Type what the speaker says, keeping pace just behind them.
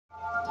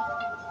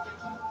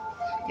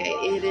Okay,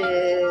 it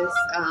is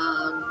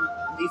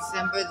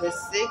December the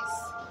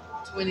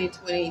 6th,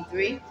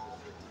 2023,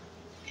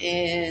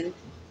 and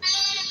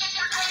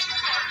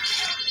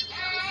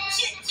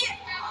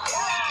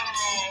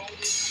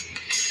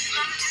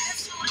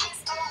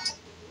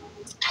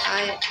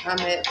I'm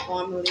at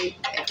formerly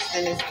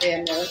Extended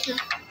Stay America.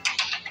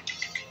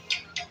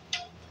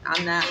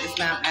 It's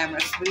not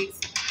Amherst Suites.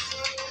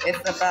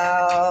 It's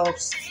about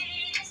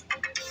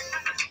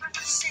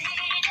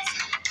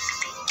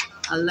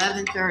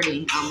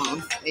 11:30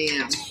 almost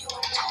a.m.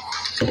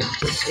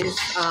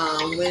 It's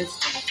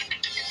Wednesday,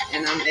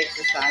 and I'm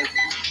exercising.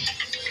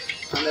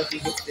 I don't know if you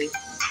can see.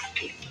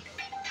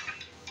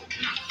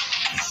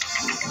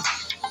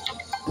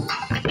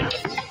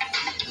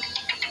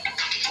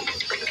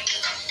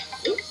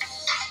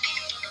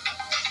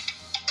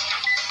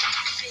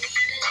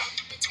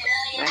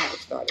 I have to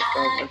start this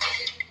over.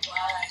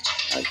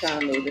 I'm trying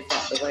to move this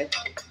out the way.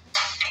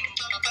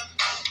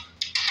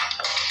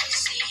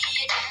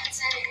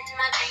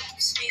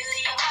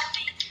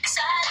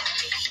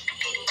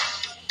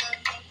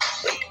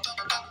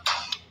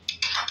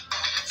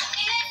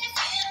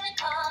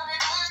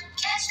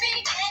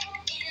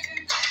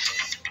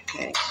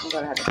 Okay, I'm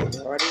gonna have to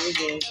start it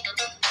again.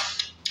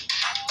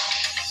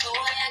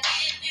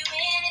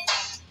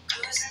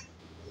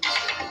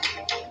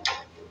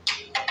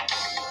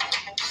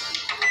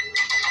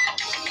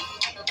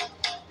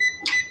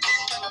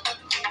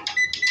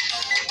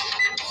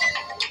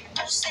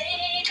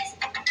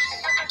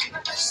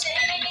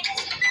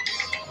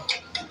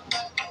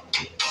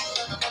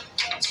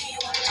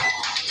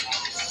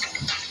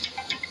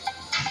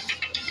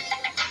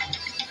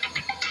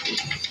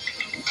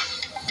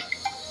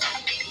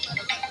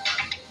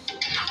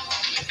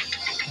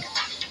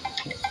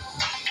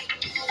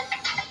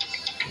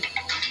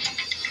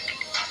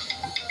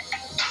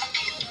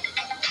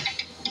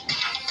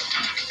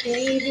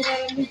 Baby,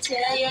 let me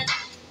tell you,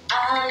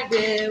 I've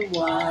been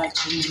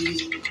watching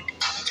you.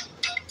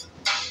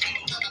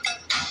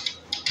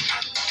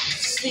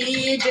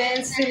 See you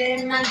dancing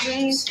in my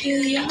dreams,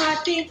 feel your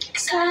heartbeat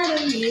inside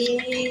of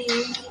me.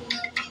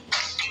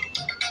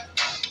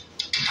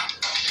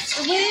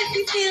 So if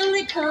you feel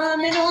it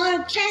coming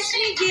on, catch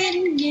me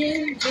getting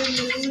in the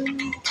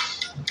mood.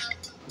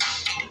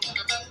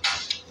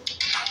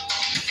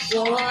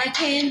 Boy, I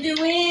can't do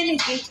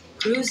anything,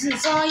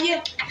 cruising's all you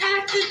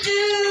have to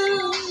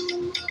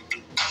do.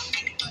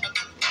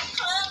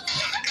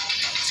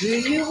 Do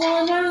you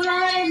wanna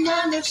ride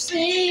my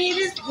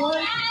Mercedes,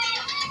 boy?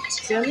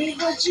 Tell me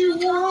what you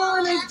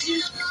wanna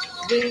do.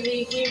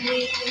 Baby, give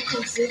me the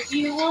cause if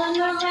you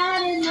wanna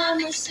ride in my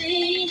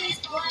Mercedes,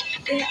 boy,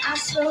 there are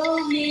so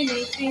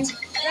many things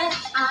that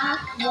I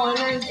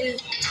wanna do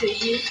to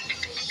you.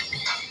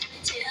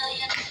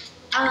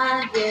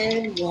 I've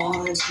been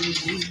wanting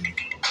you.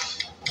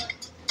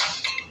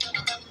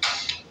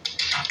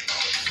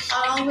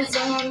 Always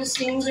on the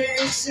single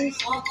listen.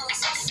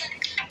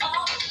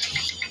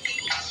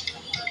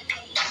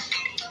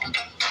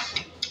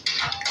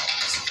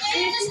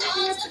 If it's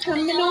just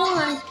coming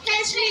on,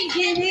 catch me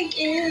getting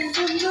in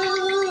the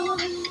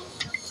mood.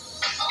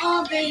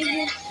 Oh,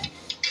 baby.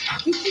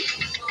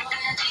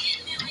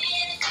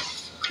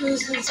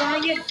 Cruising's all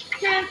you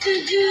have to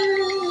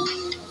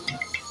do.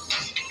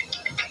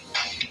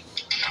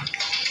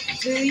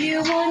 Do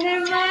you wanna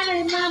ride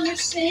in my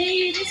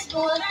Mercedes,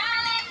 boy?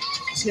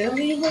 Tell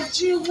me what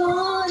you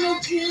wanna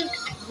do.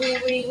 We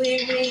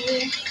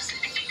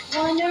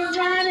wanna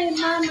ride in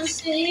my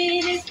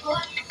Mercedes, boy.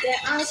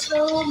 There are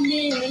so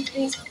many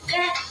things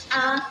that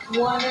I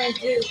wanna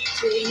do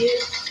to you.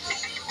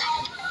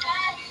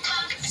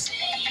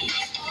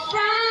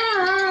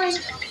 Right.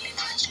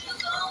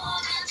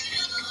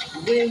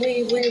 We.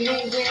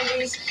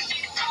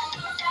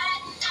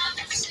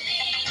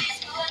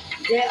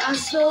 There are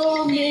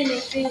so many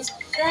things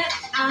that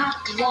I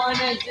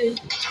wanna do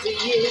to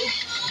you.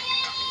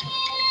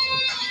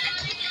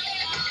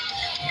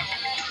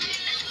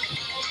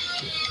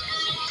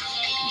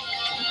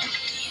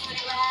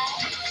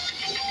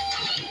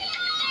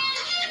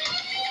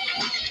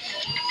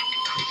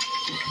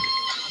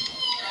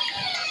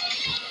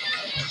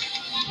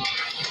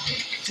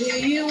 Do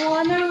you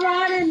wanna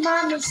ride in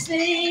my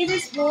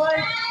Mercedes,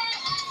 boy?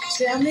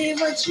 Tell me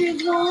what you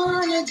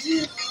wanna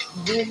do.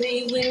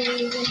 We.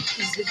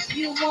 Cause if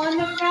you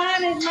wanna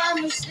ride in my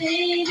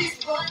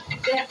Mercedes, boy,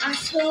 there are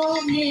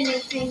so many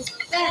things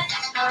that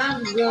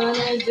I'm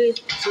gonna do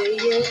to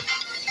you.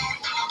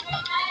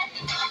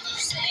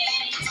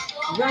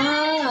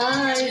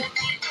 Right.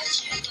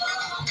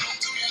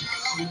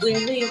 We.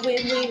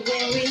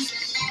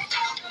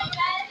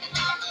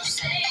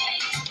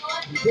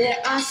 There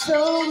are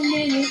so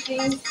many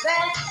things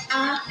that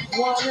I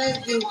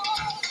wanna do.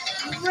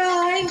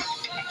 Right.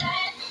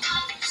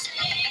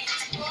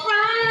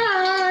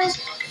 Right.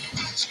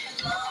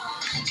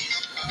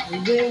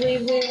 We.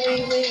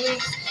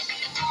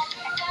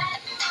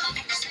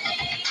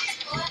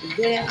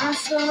 There are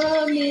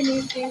so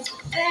many things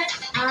that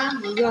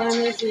I'm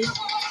gonna do.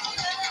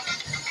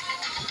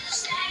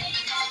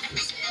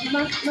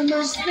 My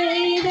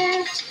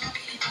Mercedes.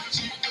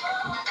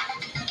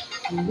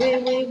 Wait.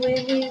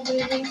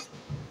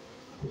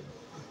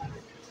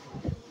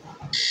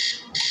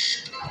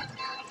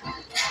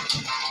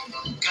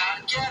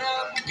 Gotta get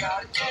up,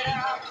 gotta get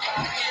out,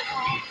 gotta get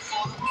home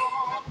for the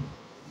morning.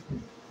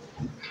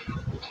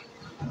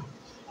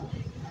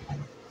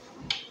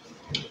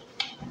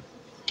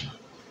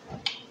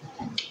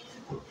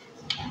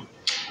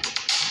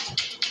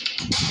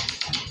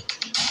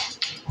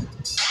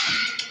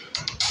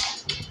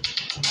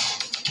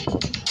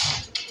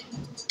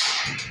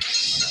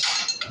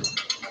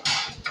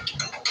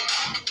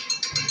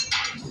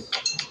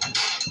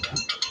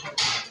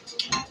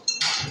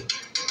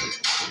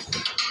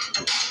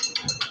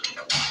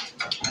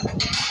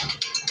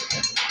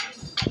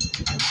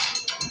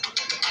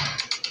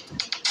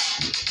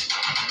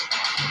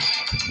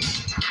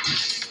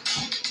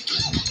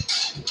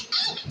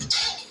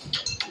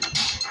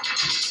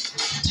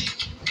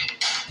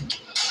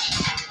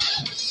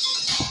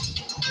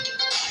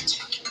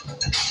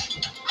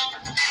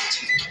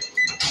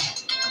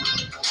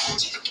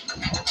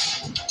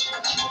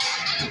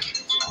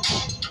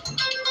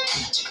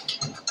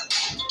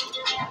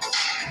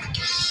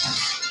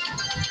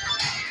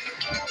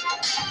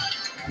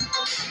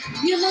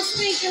 You must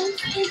think I'm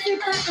thinking,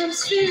 but I'm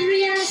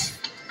serious.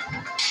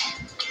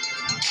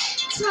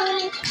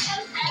 Try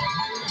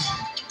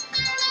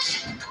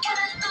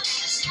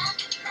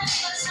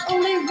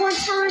only one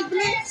time,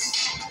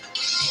 blitz.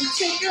 And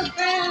take a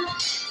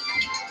bath.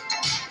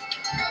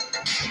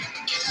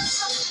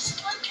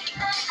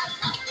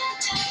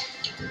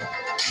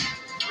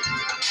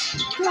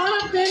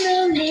 Caught up in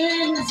a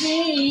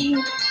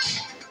limousine.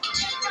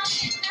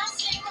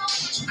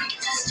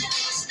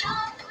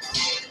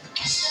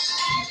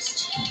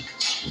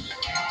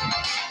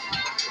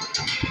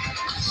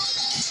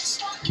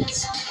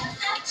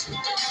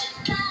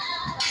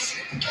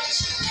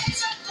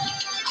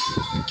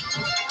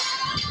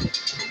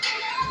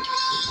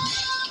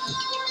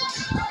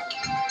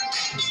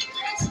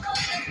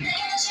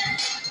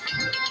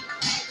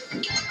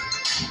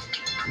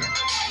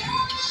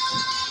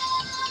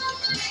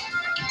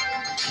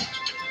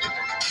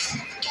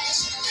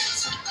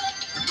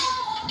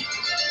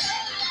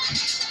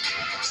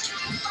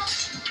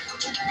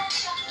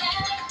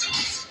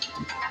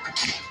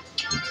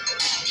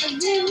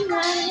 And then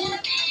running.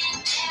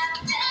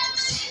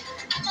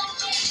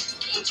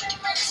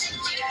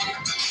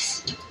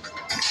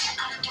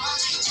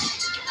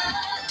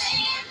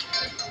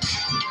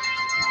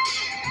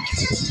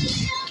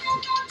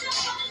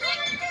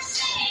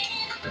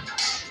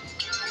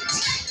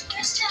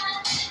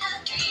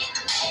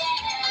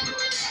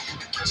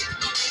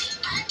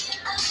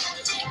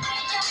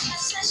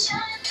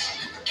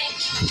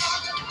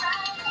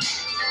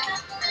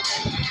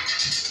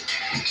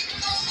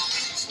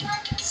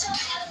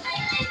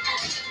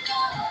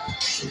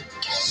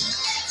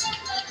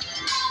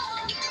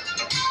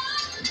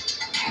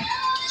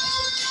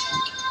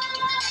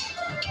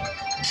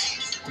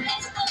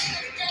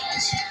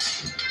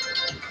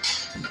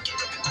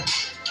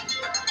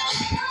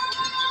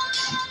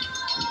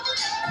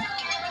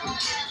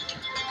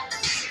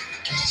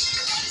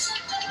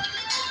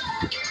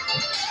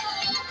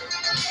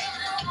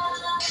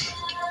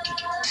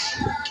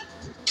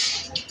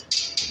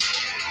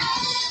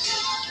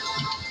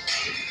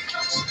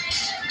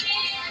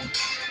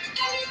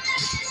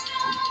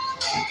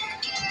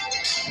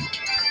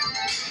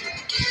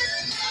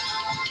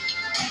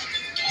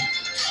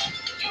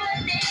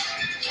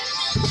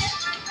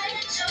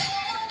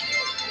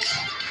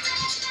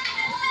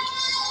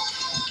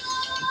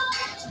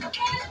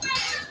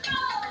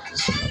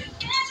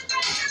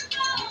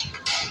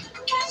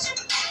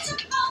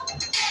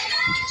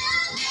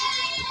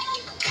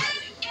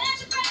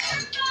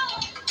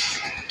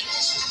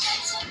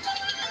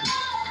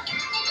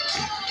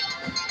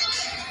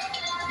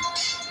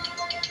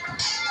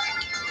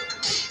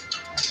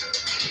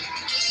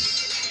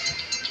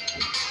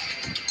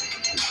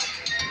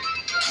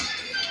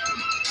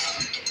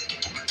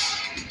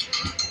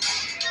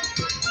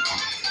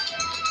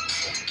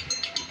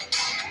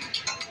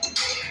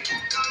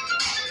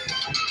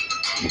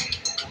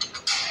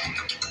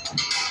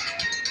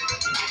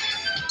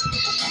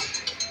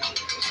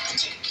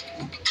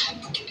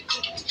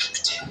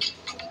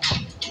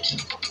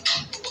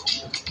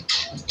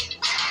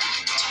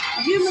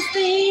 You must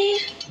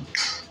think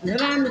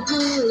that I'm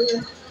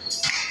good.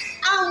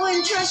 I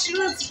wouldn't trust you,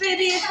 little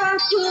bitty, if I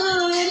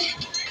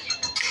could.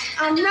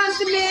 I'm not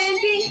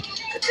demanding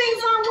the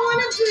things I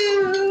want to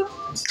do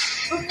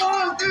before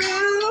I'm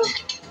through.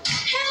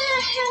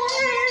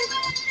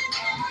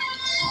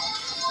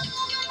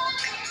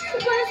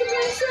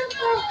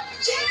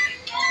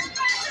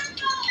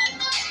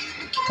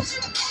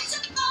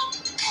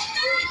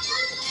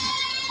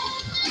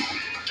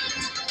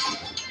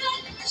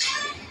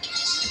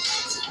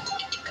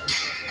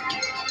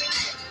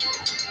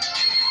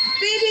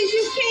 Baby,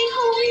 you can't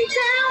hold me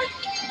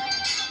down.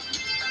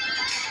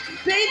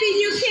 Baby,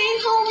 you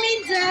can't hold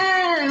me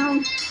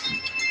down.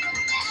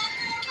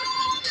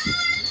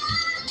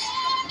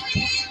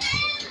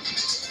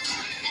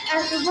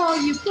 After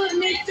all you put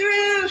me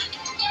through.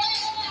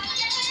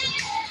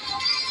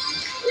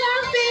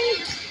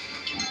 baby,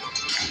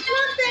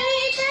 my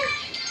baby,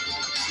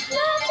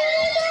 my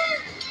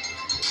baby.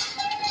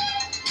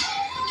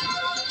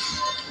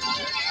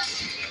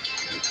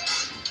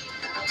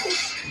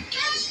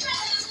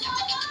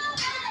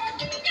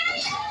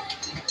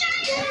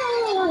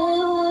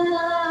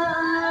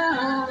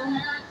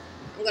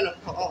 I'm gonna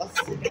pause.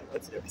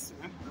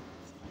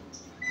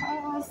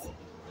 Pause.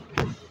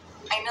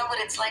 I know what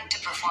it's like to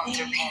perform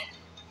through pain.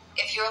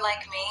 If you're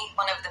like me,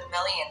 one of the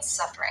millions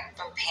suffering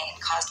from pain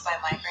caused by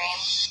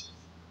migraine,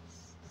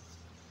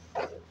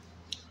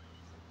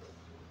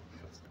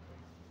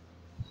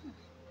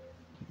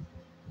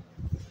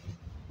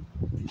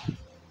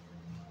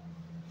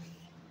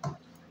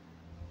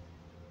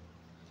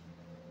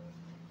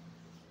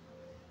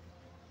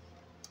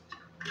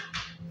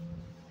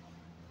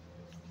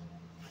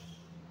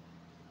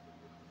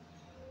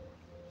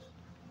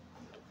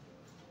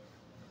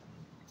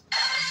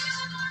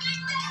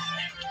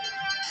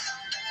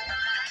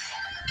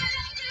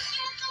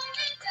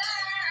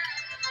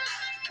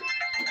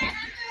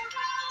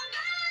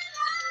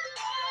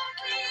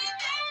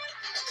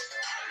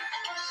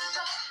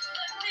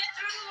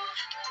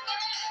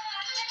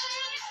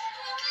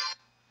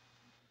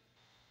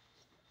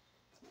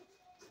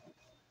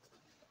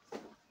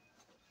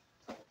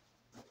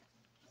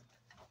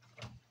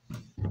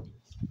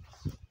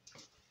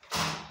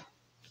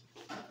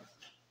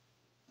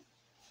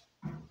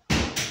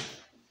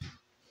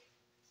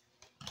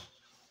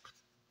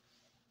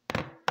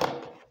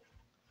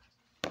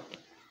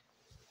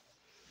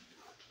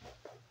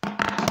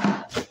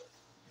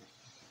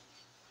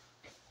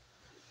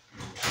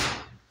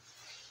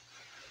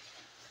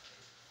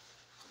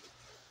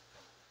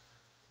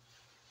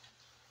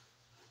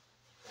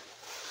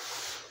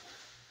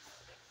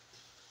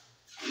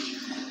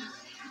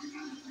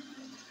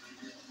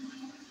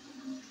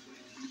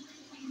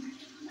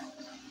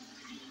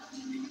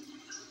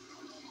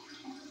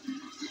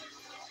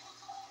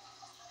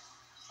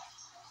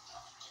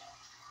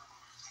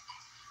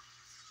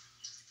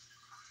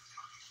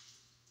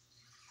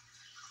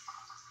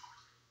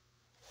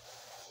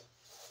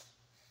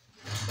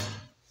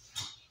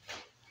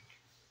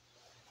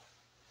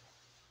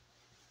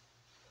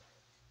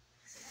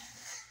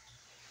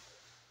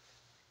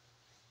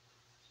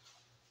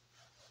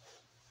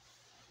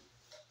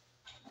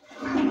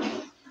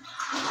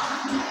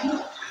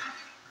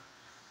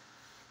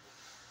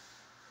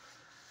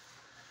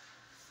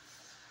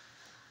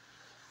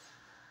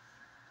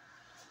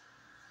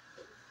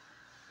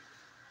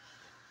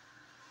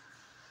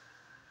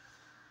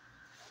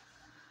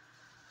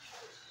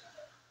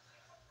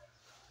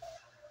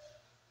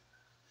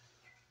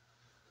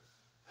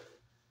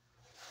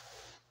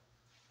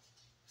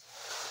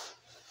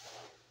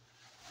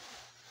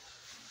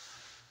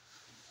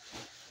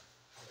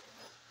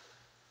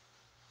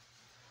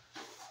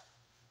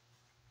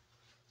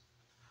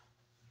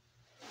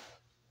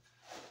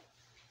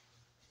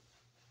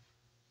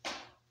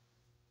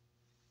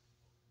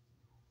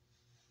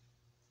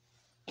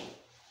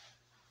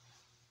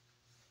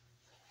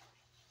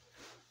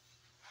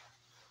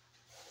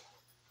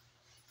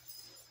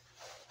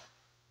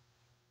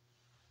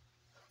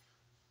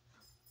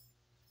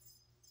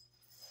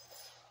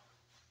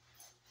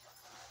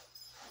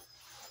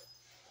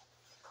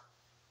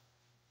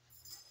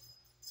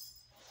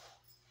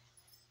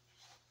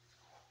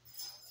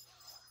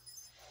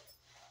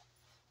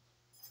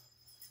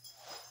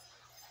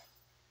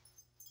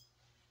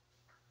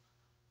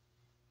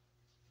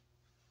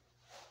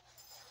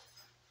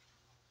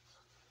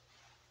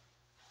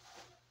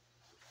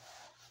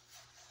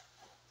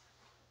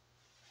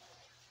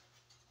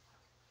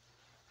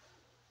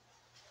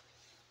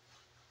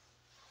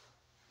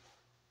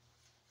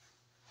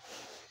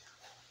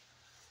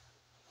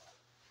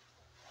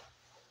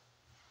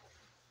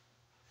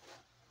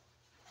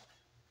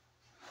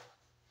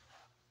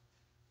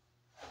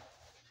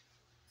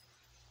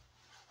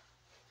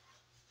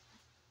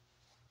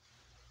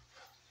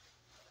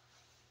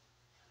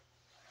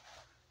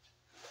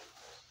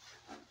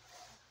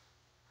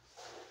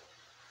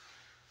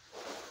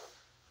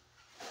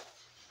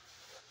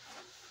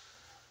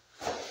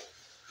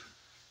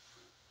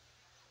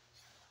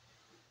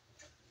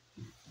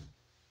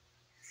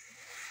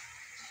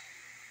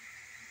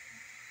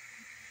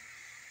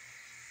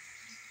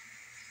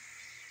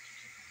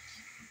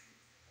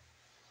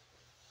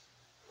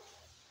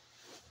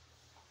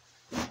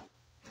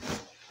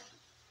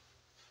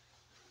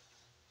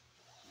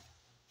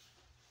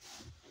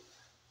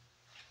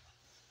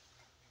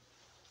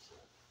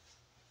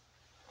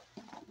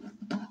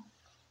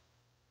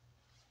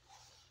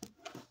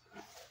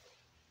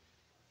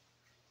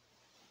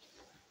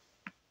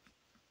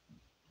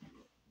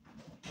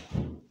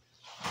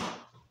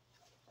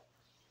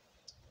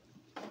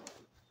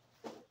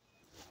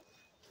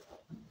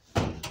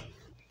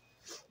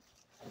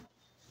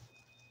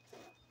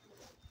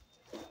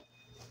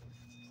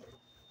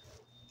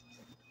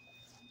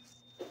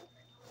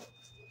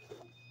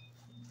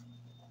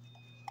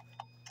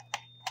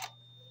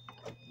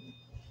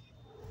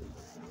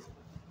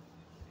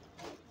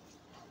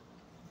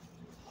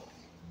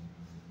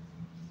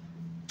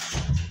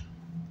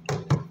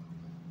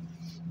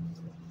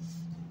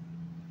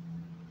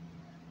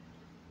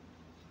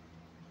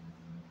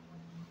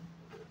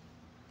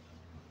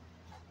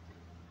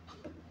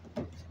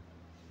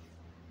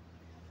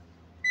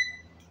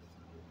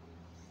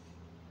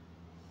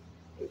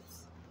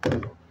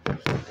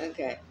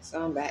 Okay,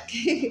 so I'm back.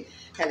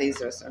 Had to use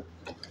the restroom.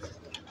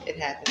 It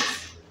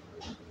happens.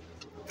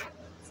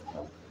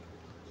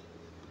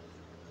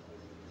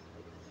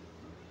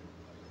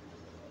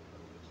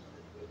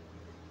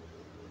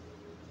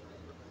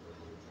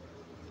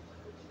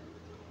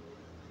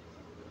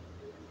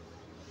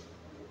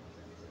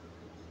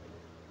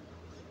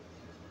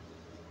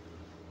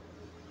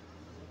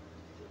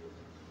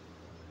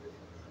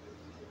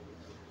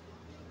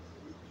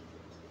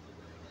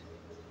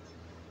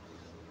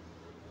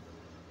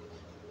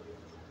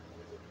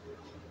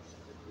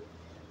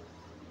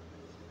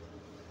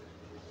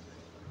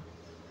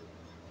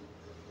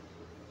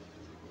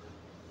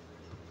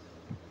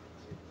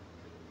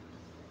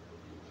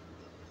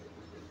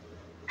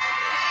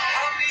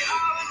 Happy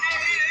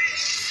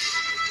holidays.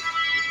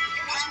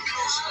 Come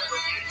closer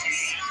with me,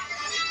 dear.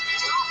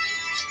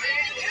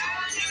 Baby,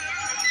 happy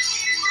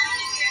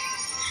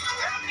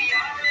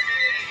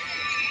holidays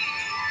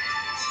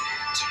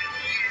to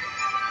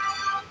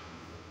you.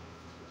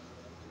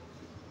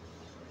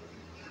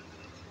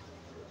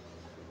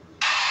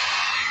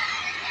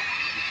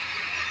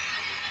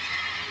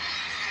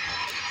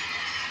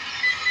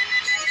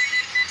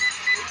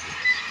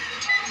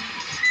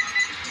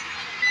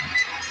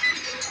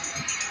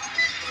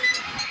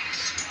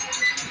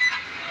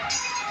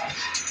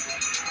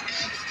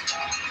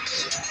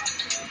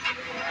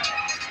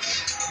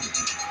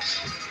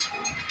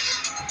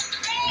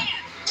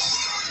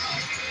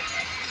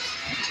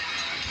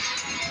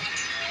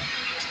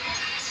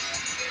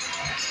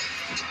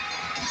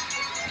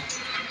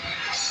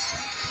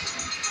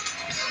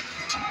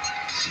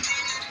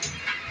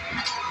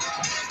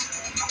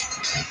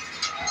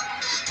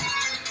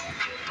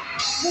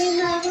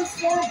 When I was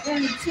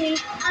 17,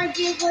 I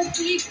did what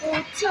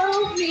people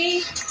told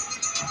me.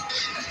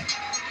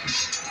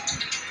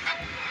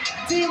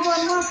 Did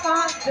what my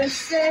father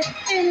said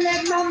and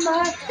let my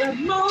mother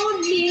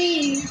moan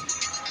me.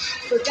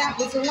 But that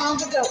was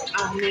long ago,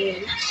 I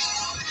mean.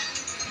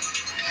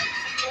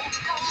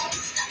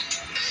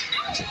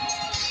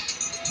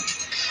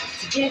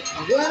 To get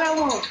what I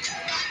want.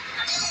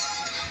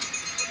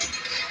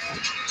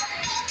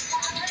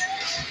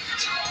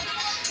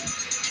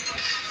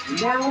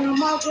 Now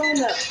I'm all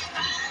grown up.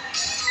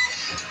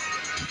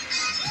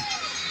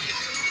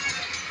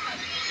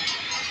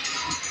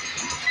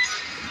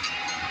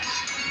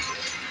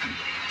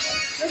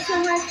 The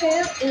time I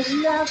fell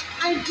in love,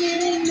 I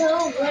didn't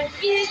know what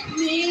it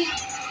meant.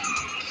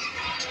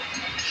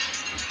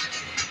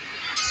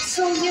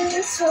 So young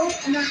and so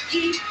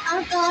naive,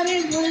 I thought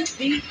it would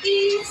be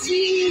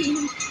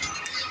easy.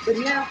 But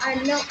now I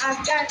know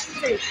I've got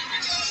to take.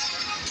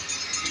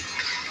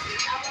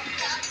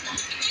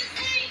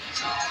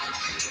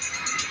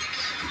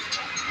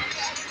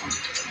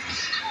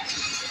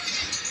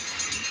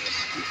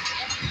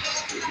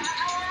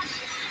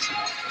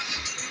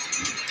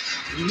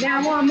 Now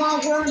I'm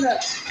all grown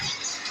up.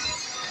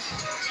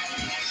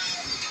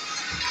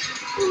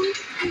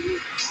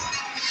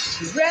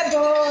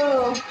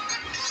 Rebel.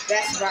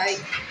 That's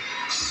right.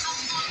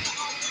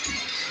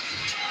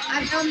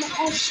 I got my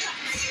own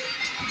shots.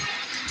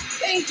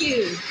 Thank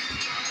you.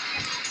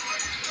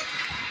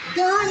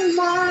 Got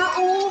my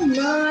own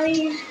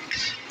mind.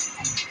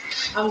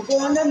 I'm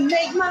gonna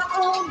make my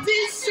own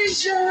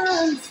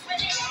decisions.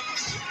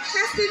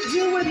 Has to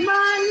do with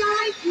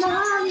my life,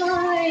 my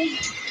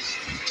life.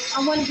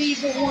 I want to be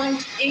the one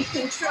in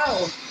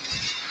control.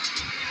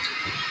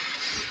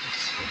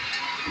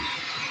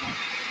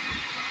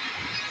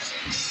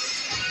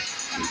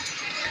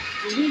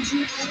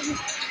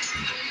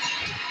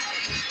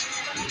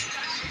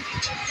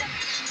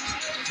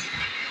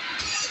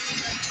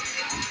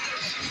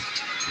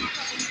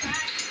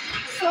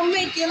 So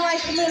make your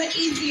life a little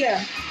easier.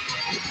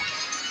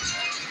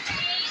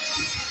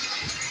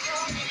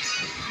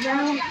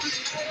 Now,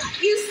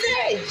 you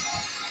say,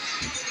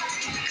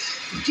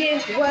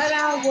 get what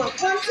I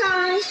want one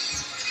time.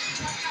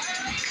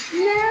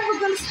 Never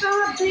gonna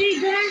stop,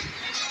 baby.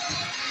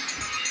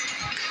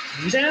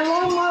 Now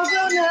I'm all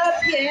grown up,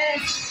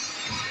 yes.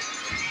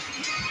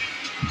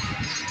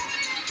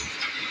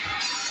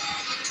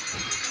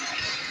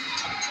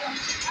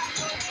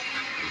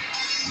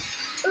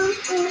 Ooh,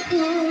 ooh,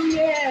 ooh,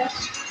 yeah.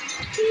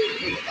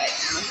 Bring it back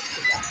down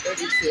to about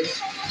 32.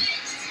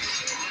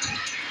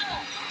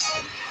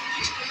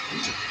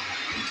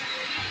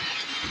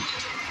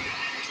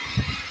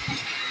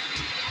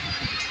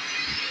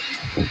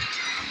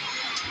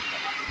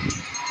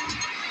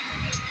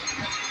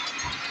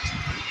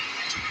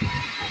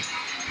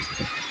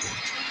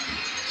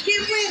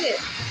 Get with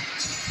it.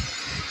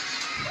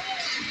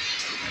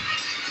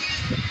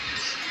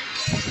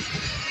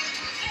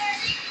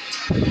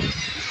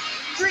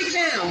 Break it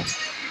down.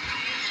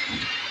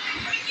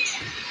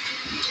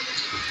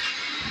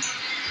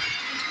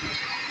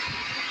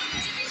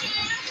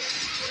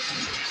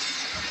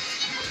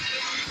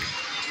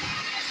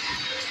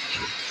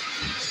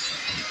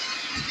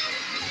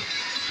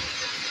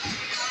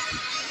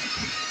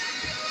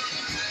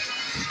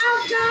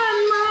 I've got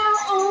my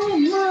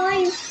own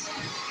mind.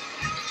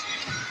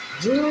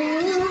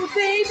 Ooh,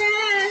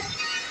 baby.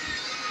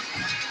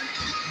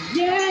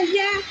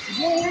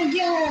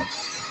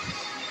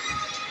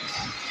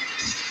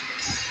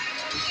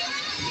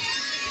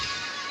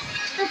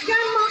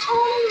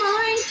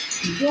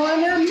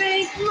 Gonna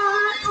make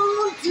my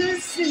own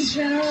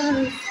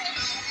decisions.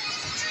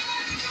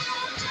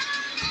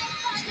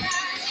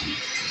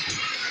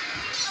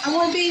 I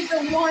want to be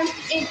the one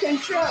in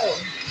control.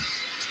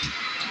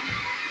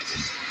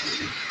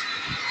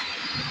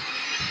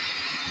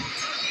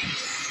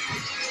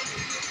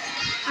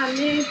 I'm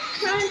in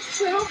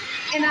control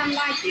and I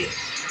like it.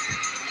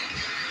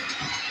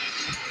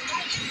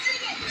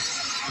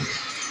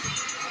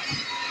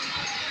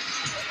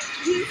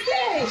 You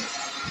say,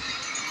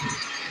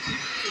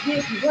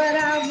 get what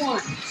I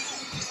want.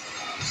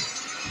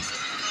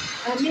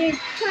 I'm in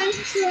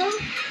control.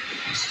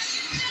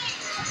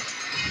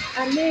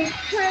 I'm in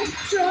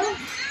control.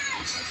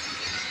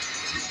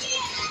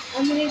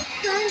 I'm in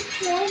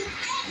control.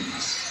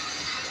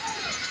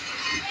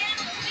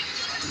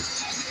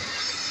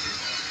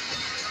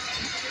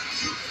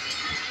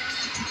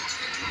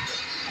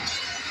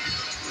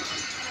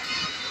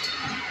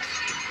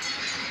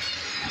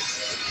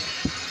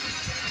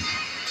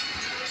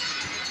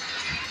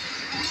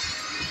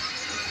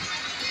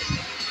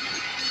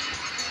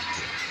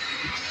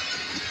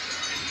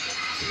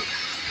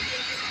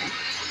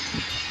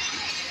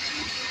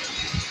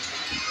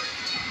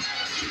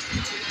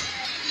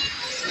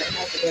 I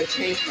have to go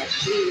change my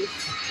shoes.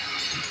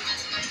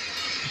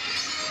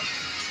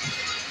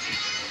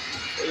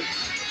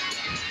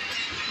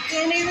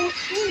 Can't even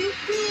see.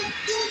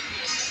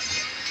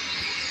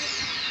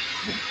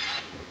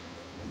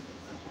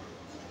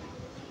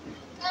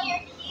 Got your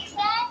keys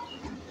back?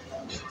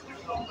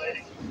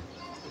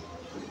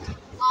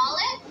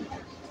 Wallet?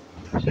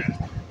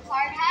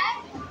 Hard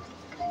hat?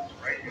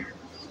 Right here.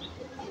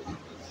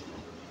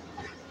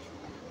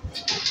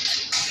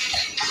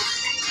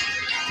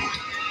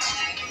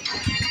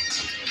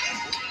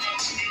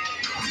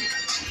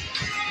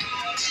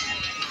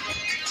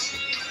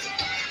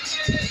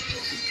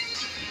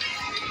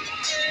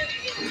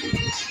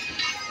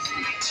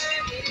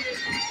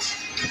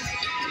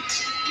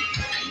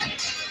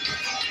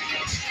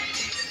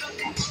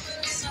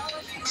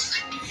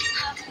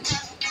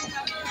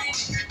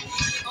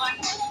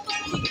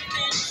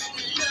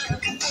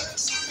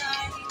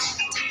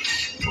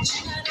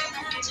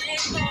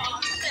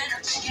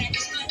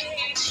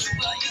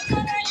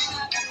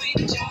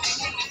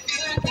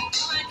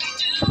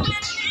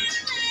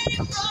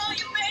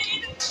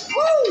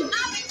 Woo!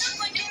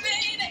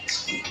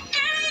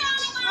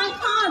 My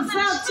heart's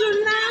out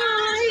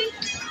tonight.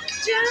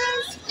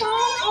 Just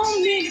hold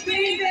on me,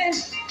 baby.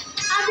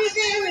 I'll be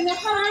there in a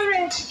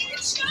hurry.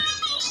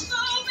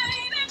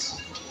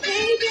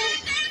 Baby,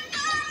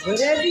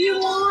 whatever you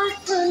want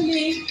from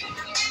me,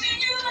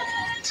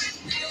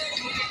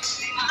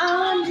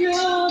 I'm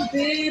your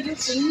baby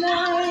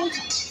tonight.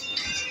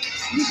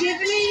 You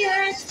give me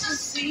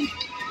ecstasy.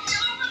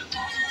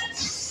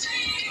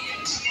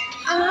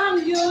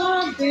 I'm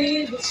your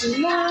baby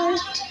tonight.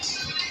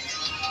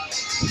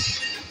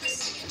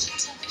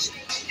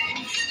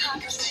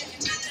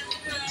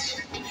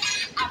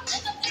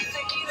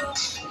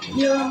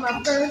 You're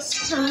my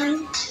first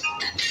time.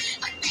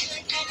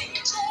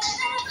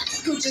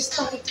 Who just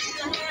started to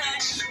fly?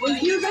 Well,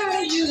 you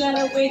got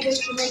a way that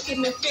you're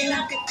making me feel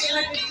like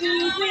I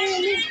do,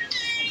 baby.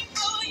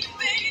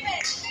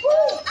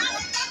 Woo!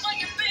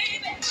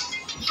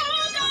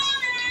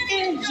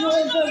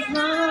 Enjoy the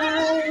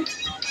ride.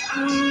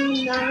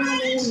 I'm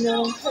not in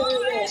no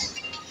hurry.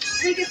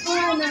 We can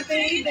fly now,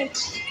 baby.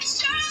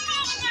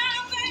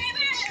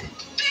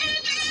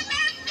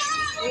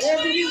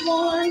 Whatever you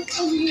want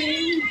from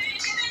me,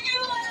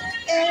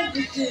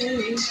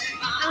 everything.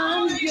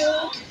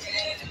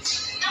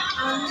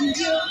 I'm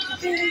your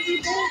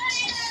baby.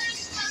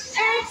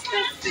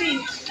 Ecstasy,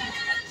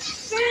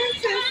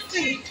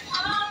 fantasy.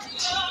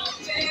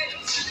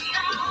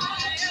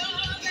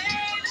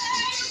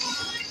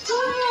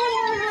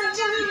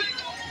 Whatever.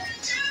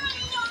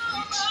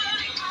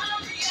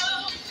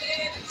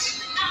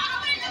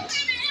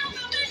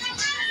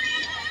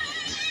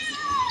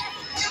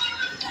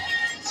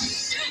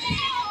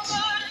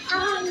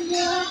 I'm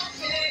your.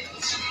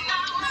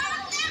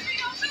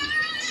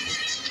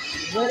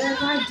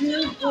 Whatever I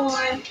do,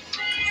 boy,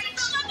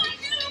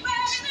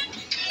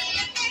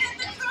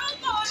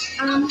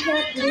 I'm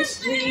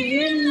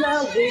helplessly in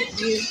love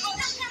with you.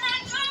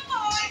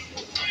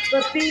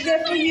 But be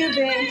there for you,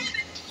 babe.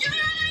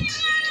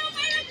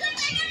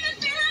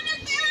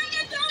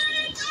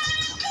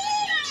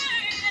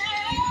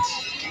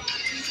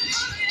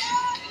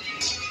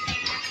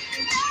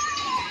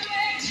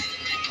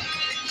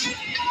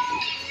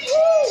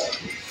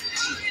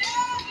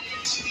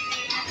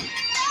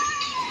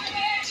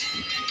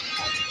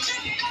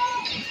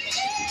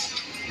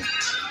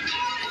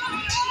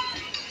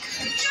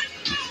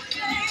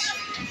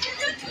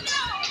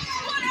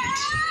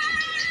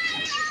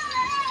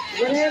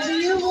 Whatever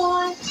you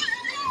want,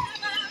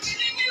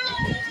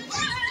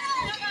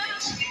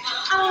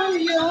 I'm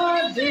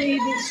your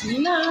baby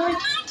tonight.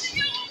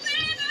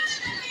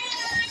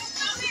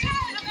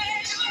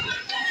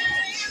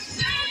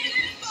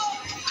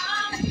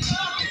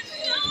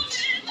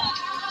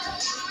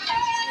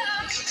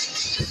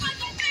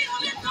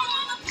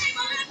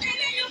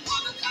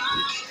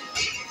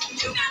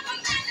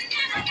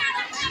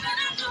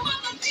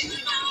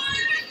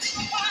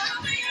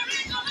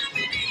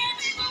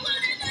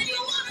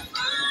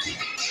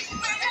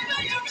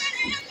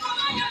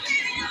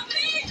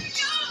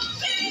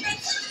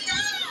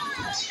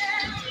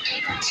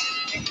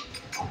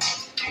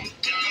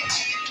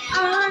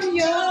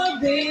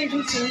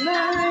 me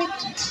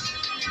tonight.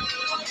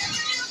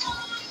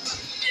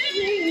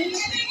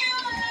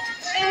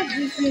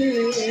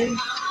 Everything.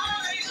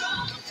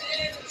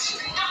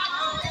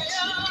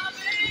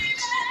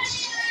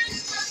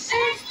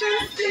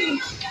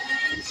 Ecstasy.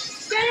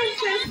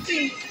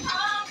 Ecstasy.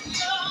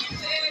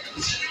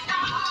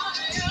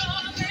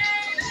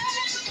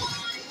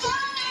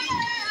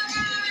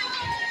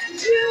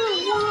 You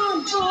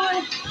want boy.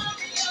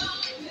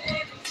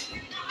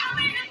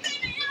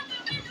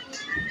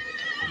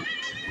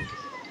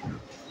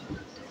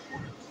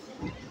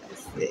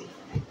 Let's see.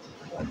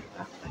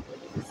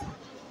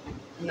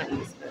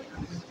 Nice.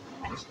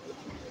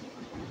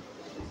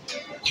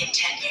 In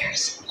 10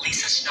 years,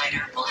 Lisa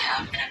Schneider will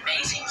have an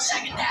amazing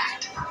second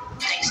act,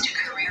 thanks to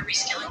career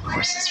reskilling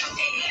courses from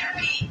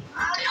AARP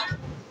to help.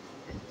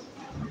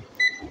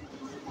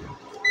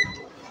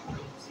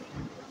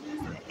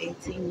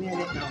 18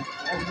 minutes, no,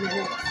 12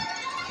 minutes,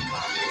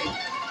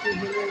 2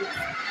 minutes,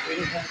 there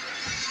you go.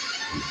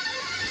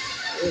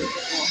 A little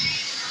bit more.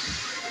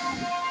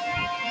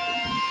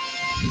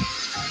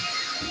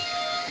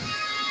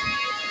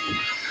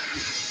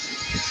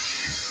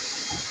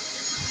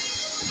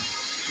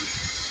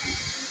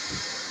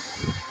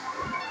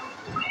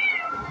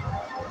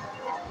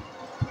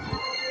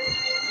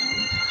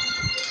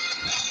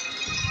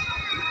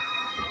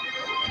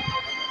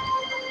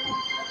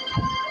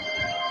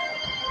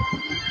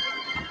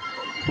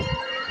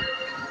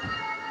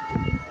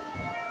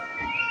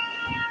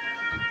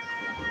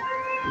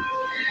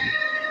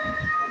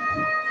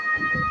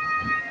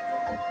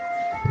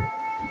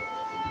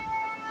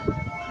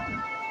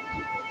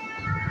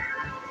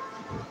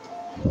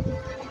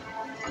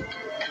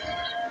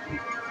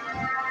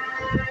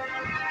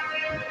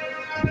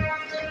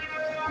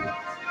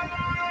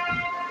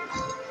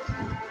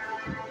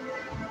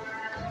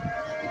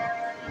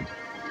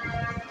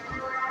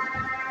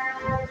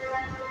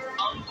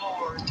 On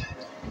board.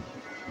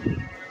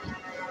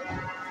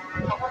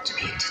 I want to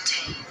be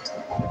entertained.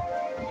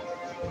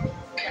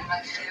 Can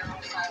my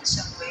pharaoh find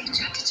some way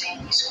to entertain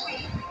his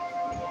queen?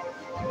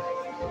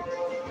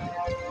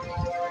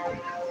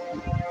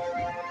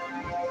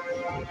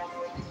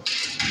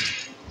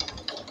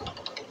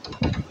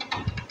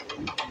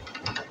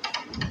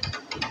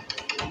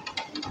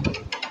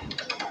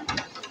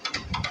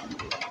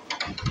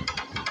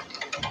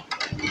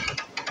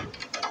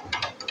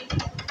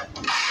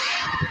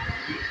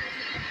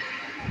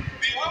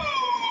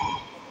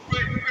 Behold,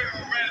 great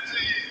Pharaoh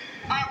Ramses,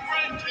 I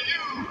bring to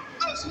you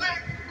the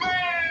snake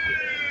man.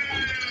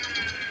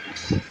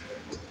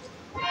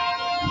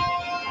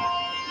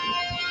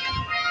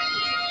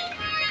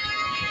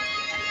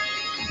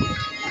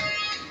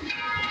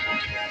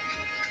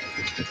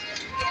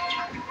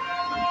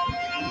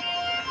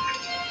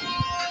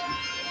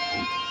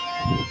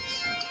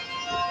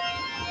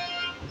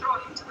 Throw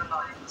him to the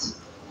lions.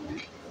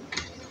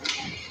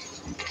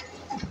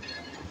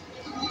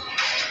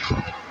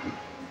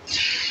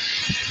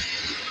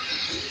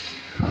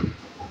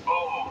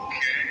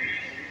 Okay.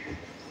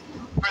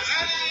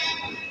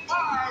 Presenting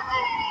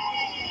Pyro.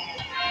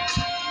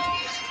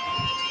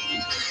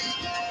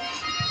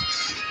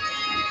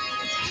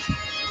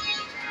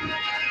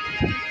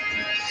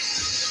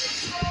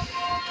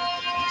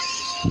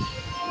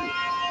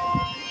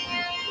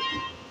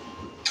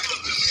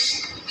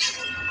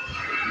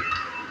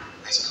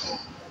 Let's go.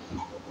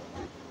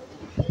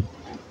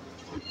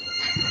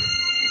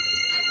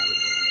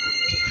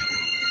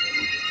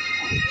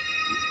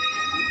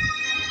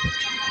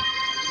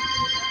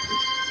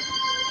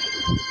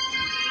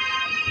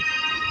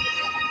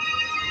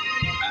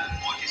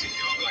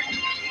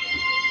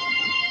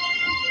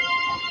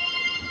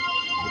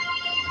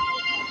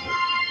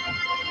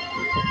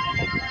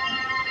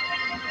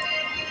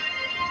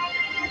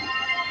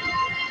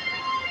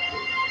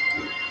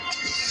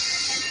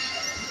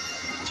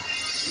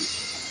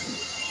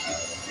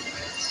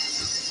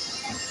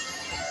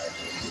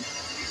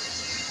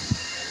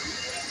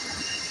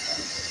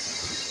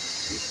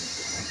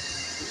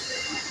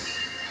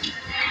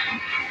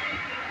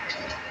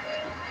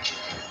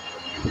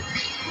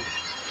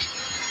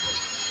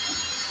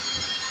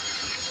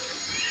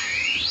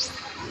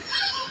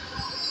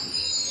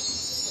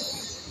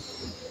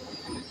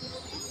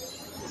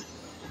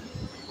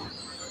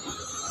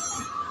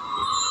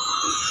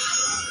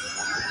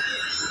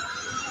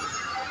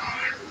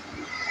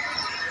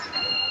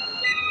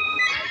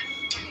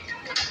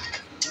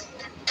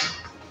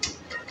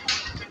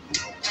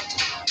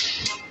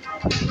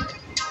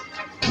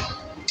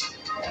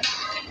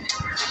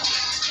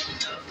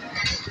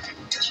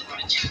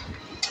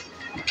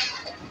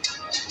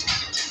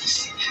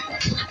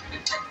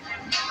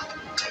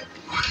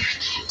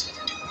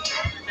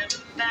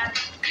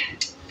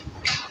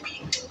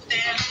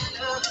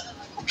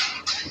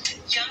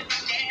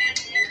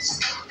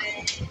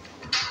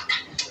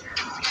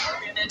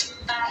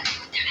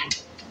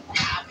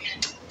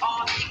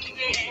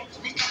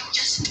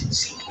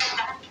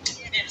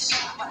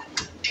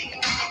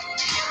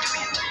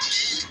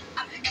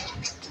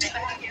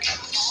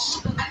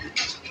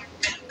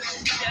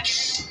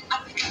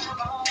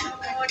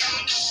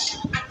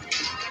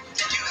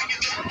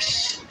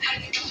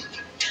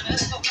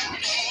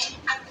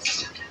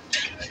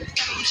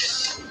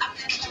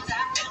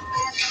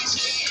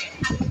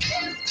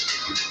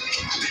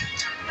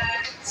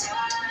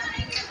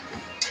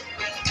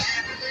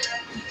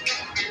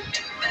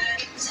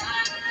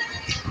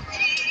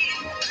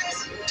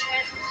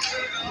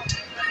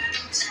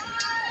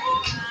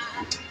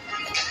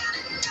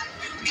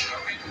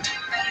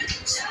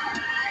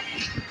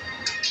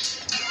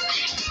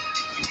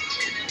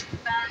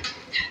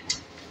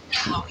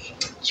 How we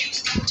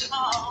used to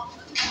talk.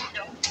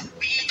 No,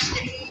 we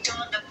stayed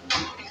on the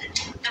phone.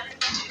 Don't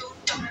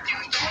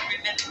you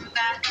remember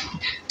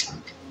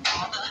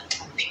all the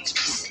things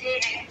we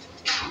said?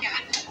 I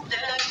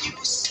love you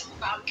so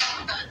I'll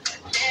never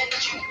let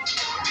you go.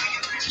 Do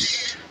you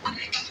remember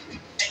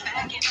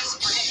back in the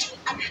spring?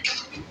 I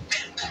remember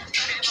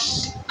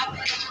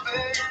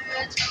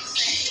birds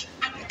sing.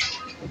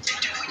 Do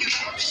you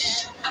remember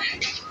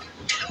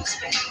those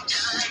special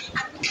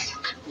times?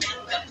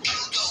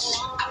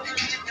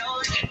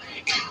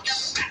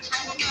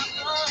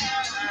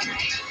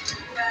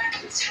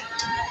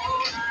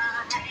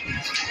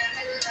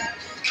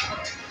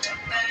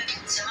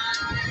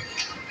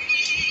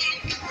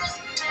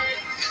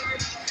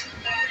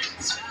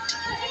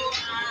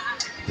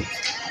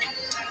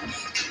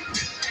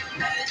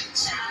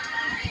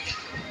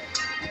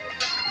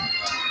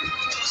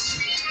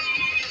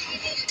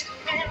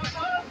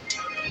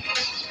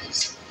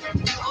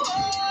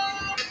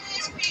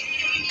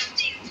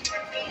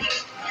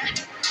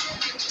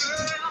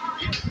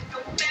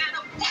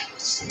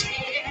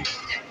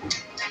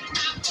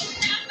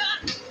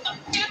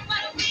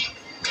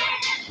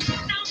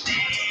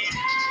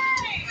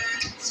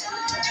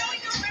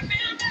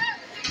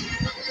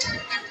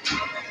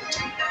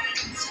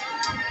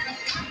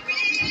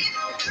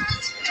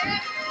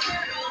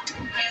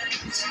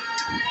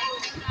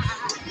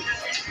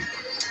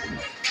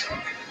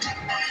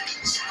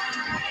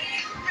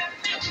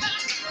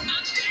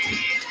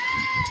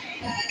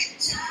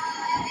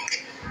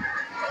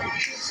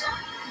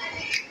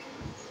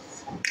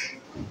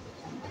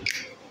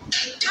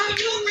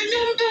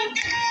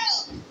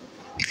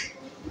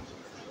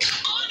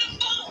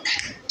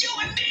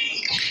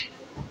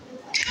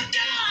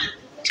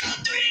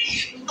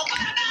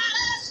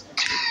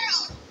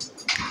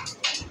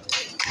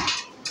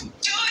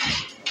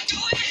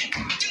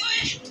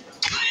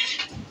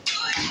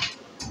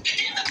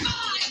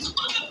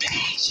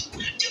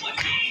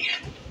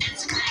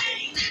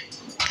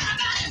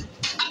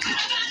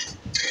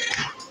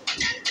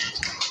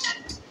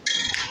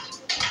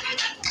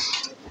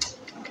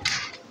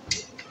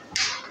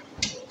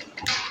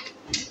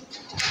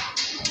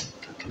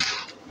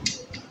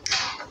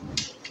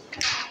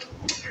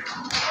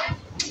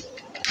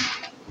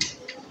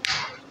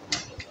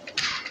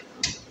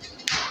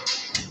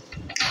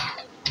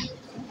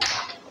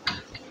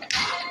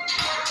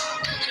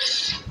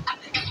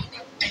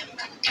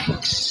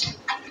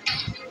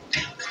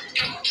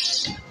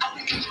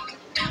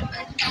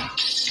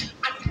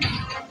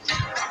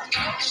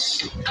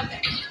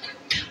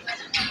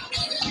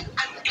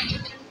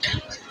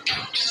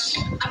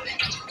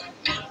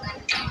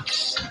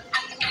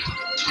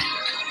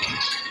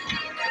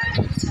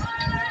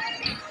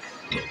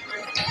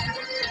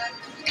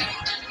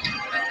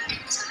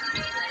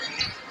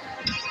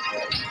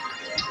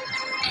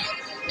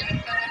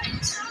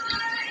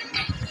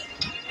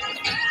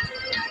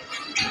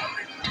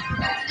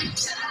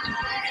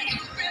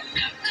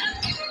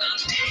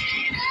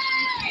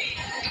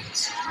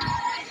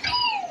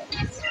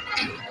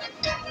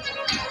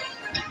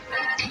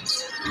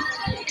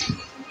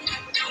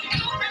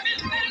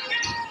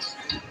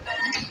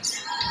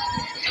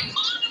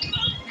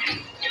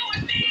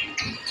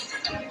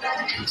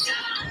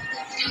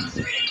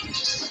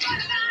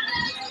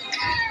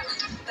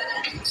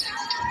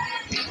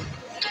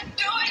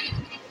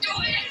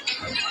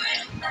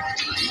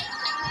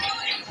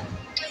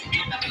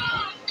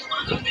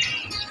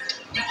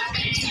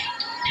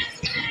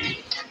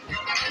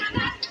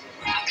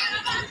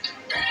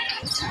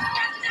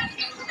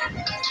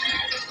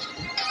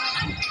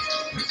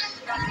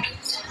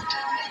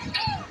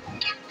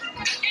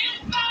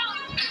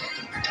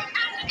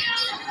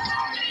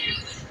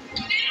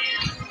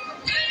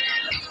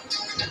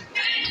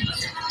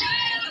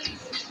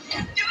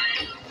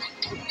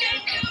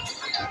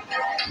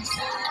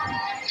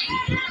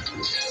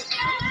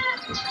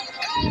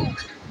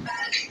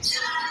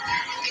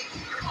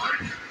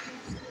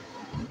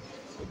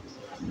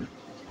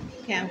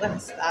 Okay, I'm going to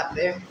stop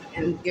there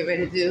and get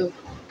ready to do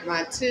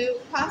my 2,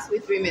 possibly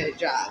 3-minute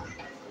jog.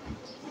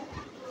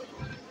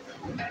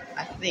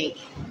 I think.